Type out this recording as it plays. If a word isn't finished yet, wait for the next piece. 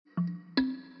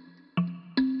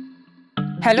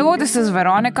Hello, this is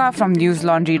Veronica from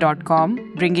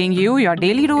newslaundry.com, bringing you your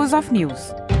daily dose of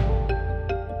news.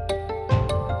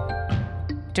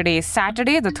 Today is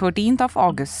Saturday, the 13th of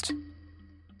August.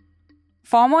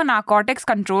 Former Narcotics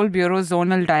Control Bureau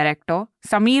Zonal Director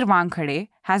Sameer Wankhede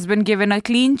has been given a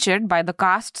clean chit by the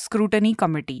Caste Scrutiny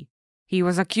Committee. He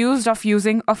was accused of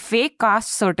using a fake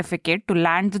caste certificate to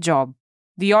land the job.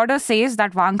 The order says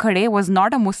that Wankhede was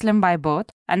not a Muslim by birth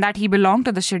and that he belonged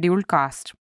to the scheduled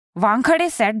caste. Wankhede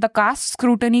said the Caste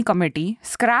Scrutiny Committee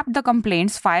scrapped the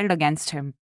complaints filed against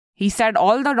him. He said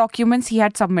all the documents he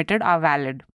had submitted are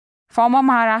valid. Former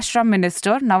Maharashtra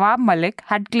Minister Nawab Malik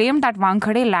had claimed that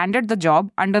Wankhede landed the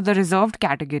job under the reserved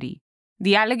category.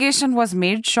 The allegation was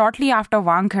made shortly after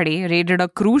Wankhede raided a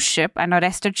cruise ship and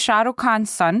arrested Shah Rukh Khan's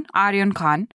son, Aryan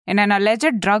Khan, in an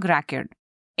alleged drug racket.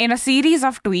 In a series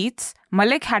of tweets,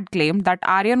 Malik had claimed that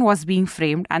Aryan was being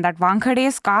framed and that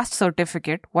Wankhede's caste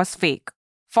certificate was fake.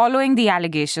 Following the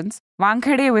allegations,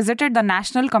 Wankhede visited the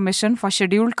National Commission for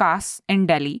Scheduled Castes in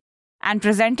Delhi and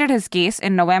presented his case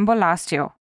in November last year.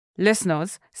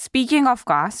 Listeners, speaking of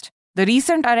caste, the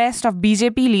recent arrest of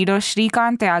BJP leader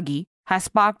Shrikant Tyagi has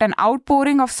sparked an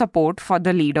outpouring of support for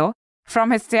the leader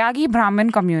from his Tyagi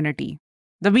Brahmin community.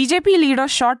 The BJP leader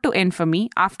shot to infamy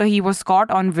after he was caught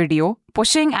on video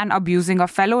pushing and abusing a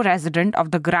fellow resident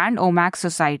of the Grand Omax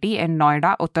Society in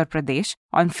Noida, Uttar Pradesh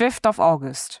on 5th of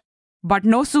August. But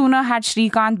no sooner had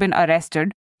Shrikant been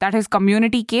arrested that his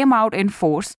community came out in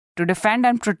force to defend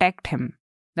and protect him.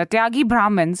 The Tyagi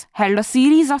Brahmins held a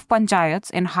series of panchayats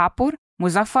in Hapur,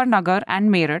 Muzaffarnagar and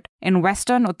Meerut in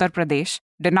western Uttar Pradesh,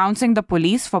 denouncing the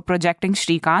police for projecting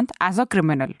Shrikant as a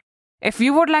criminal. If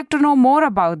you would like to know more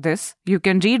about this, you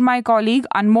can read my colleague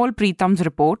Anmol Preetham's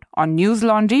report on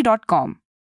newslaundry.com.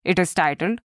 It is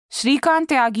titled, Shrikant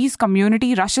Tyagi's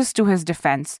Community Rushes to His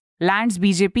Defense, Lands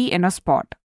BJP in a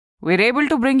Spot. We're able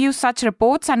to bring you such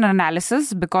reports and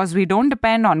analysis because we don't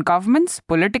depend on governments,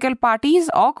 political parties,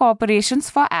 or corporations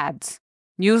for ads.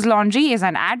 News Laundry is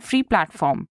an ad-free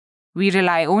platform. We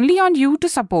rely only on you to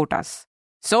support us.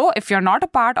 So, if you're not a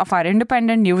part of our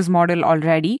independent news model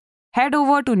already, head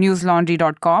over to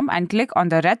newslaundry.com and click on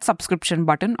the red subscription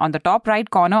button on the top right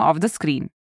corner of the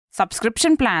screen.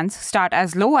 Subscription plans start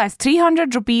as low as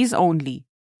 300 rupees only.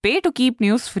 Pay to keep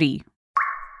news free.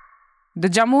 The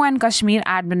Jammu and Kashmir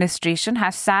administration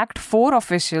has sacked 4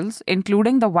 officials,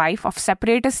 including the wife of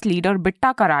separatist leader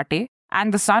Bitta Karate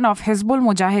and the son of Hizbul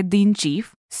Mujahideen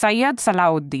chief Sayyid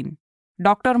Salahuddin.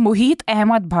 Dr. Muhit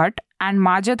Ahmad Bhatt and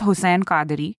Majid Hussain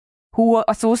Qadri, who were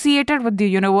associated with the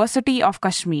University of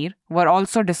Kashmir, were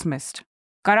also dismissed.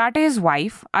 Karate's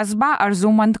wife, Azba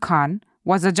Arzumand Khan,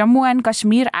 was a Jammu and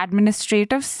Kashmir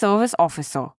Administrative Service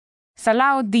officer.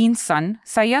 Salahuddin's son,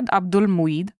 Sayyid Abdul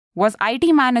Mueed, was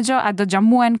IT manager at the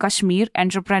Jammu and Kashmir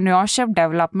Entrepreneurship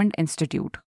Development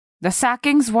Institute. The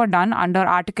sackings were done under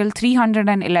Article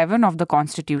 311 of the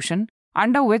Constitution,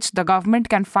 under which the government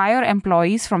can fire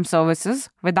employees from services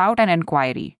without an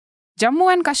inquiry.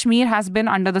 Jammu and Kashmir has been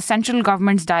under the central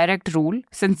government's direct rule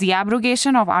since the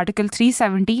abrogation of Article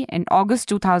 370 in August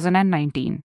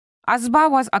 2019. Azba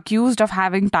was accused of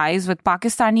having ties with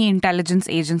Pakistani intelligence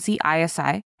agency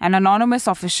ISI, an anonymous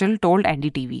official told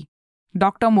NDTV.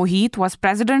 Dr. Mohit was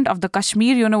president of the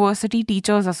Kashmir University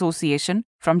Teachers Association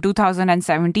from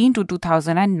 2017 to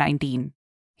 2019.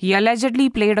 He allegedly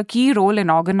played a key role in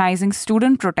organizing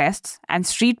student protests and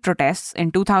street protests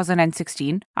in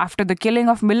 2016 after the killing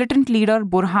of militant leader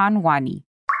Burhan Wani.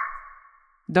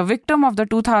 The victim of the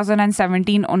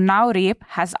 2017 Unnao rape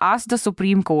has asked the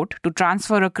Supreme Court to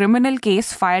transfer a criminal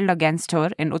case filed against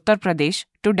her in Uttar Pradesh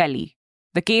to Delhi.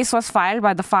 The case was filed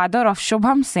by the father of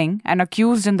Shubham Singh, an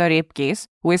accused in the rape case,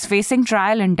 who is facing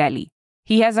trial in Delhi.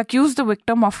 He has accused the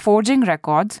victim of forging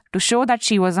records to show that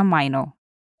she was a minor.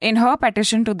 In her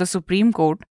petition to the Supreme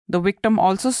Court, the victim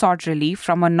also sought relief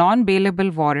from a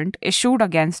non-bailable warrant issued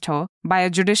against her by a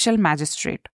judicial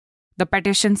magistrate. The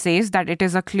petition says that it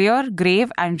is a clear, grave,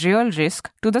 and real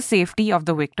risk to the safety of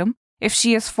the victim if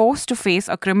she is forced to face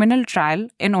a criminal trial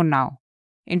in Unnao.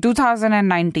 In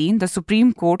 2019, the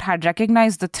Supreme Court had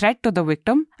recognized the threat to the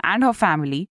victim and her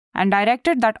family and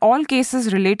directed that all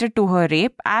cases related to her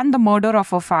rape and the murder of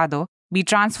her father be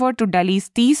transferred to Delhi's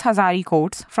Tees Hazari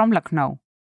courts from Lucknow.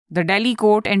 The Delhi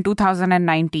court in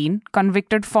 2019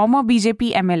 convicted former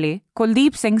BJP MLA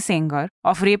Kuldeep Singh Sengar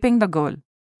of raping the girl.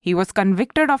 He was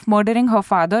convicted of murdering her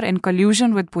father in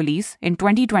collusion with police in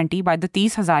 2020 by the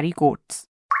Tees Hazari courts.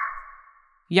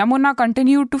 Yamuna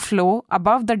continued to flow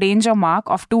above the danger mark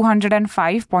of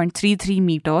 205.33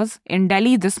 meters in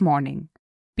Delhi this morning.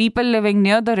 People living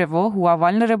near the river who are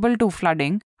vulnerable to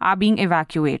flooding are being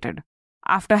evacuated.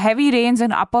 After heavy rains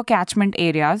in upper catchment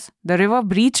areas, the river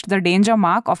breached the danger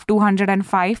mark of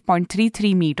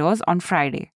 205.33 meters on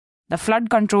Friday. The flood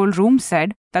control room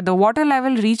said that the water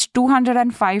level reached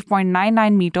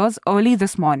 205.99 meters early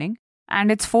this morning,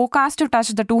 and it's forecast to touch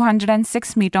the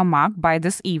 206-meter mark by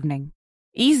this evening.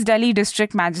 East Delhi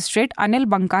District Magistrate Anil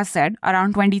Banka said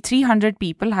around 2,300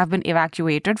 people have been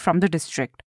evacuated from the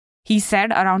district. He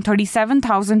said around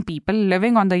 37,000 people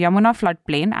living on the Yamuna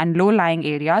floodplain and low-lying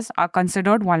areas are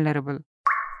considered vulnerable.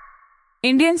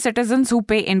 Indian citizens who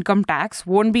pay income tax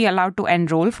won't be allowed to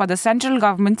enroll for the central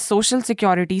government's social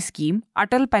security scheme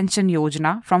Atal Pension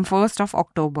Yojana from 1st of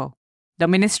October. The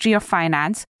Ministry of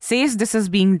Finance says this is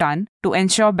being done to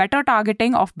ensure better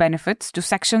targeting of benefits to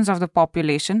sections of the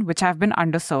population which have been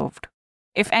underserved.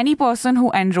 If any person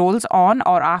who enrolls on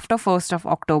or after 1st of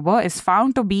October is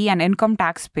found to be an income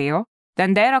taxpayer,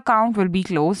 then their account will be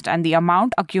closed and the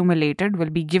amount accumulated will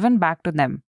be given back to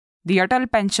them. The Atal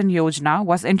Pension Yojana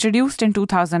was introduced in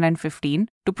 2015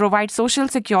 to provide social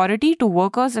security to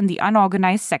workers in the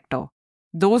unorganized sector.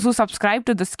 Those who subscribe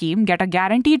to the scheme get a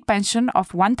guaranteed pension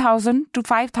of 1,000 to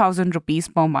 5,000 rupees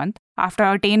per month after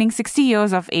attaining 60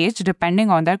 years of age depending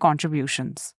on their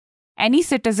contributions. Any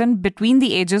citizen between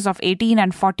the ages of 18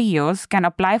 and 40 years can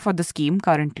apply for the scheme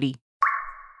currently.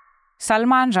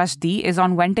 Salman Rushdie is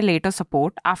on ventilator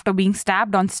support after being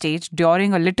stabbed on stage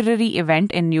during a literary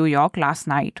event in New York last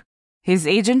night. His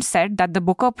agent said that the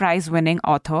Booker Prize-winning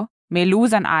author may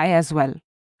lose an eye as well.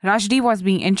 Rushdie was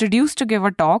being introduced to give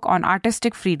a talk on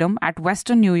artistic freedom at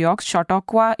Western New York's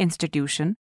Chautauqua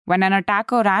Institution when an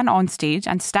attacker ran on stage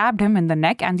and stabbed him in the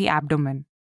neck and the abdomen.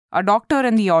 A doctor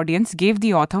in the audience gave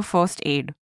the author first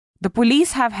aid. The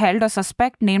police have held a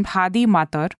suspect named Hadi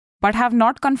Matar but have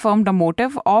not confirmed a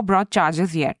motive or brought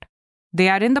charges yet. They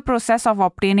are in the process of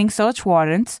obtaining search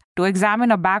warrants to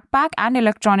examine a backpack and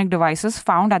electronic devices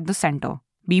found at the center,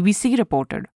 BBC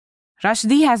reported.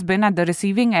 Rushdie has been at the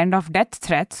receiving end of death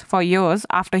threats for years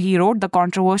after he wrote the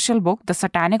controversial book The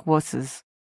Satanic Verses.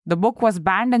 The book was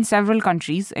banned in several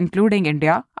countries, including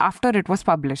India, after it was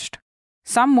published.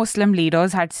 Some Muslim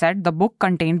leaders had said the book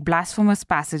contained blasphemous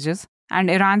passages, and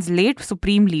Iran's late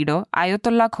supreme leader,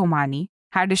 Ayatollah Khomeini,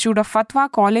 had issued a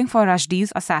fatwa calling for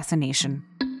Rushdie's assassination.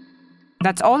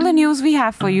 That's all the news we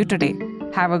have for you today.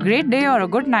 Have a great day or a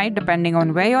good night depending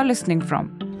on where you're listening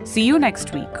from. See you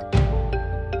next week.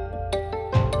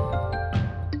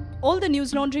 All the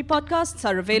News Laundry podcasts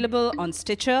are available on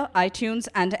Stitcher, iTunes,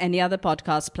 and any other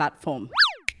podcast platform.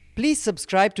 Please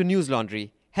subscribe to News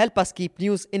Laundry. Help us keep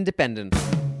news independent.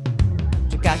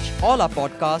 To catch all our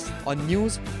podcasts on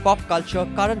news, pop culture,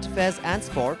 current affairs, and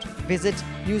sport, visit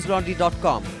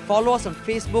newslaundry.com. Follow us on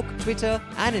Facebook, Twitter,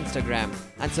 and Instagram,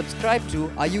 and subscribe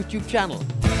to our YouTube channel.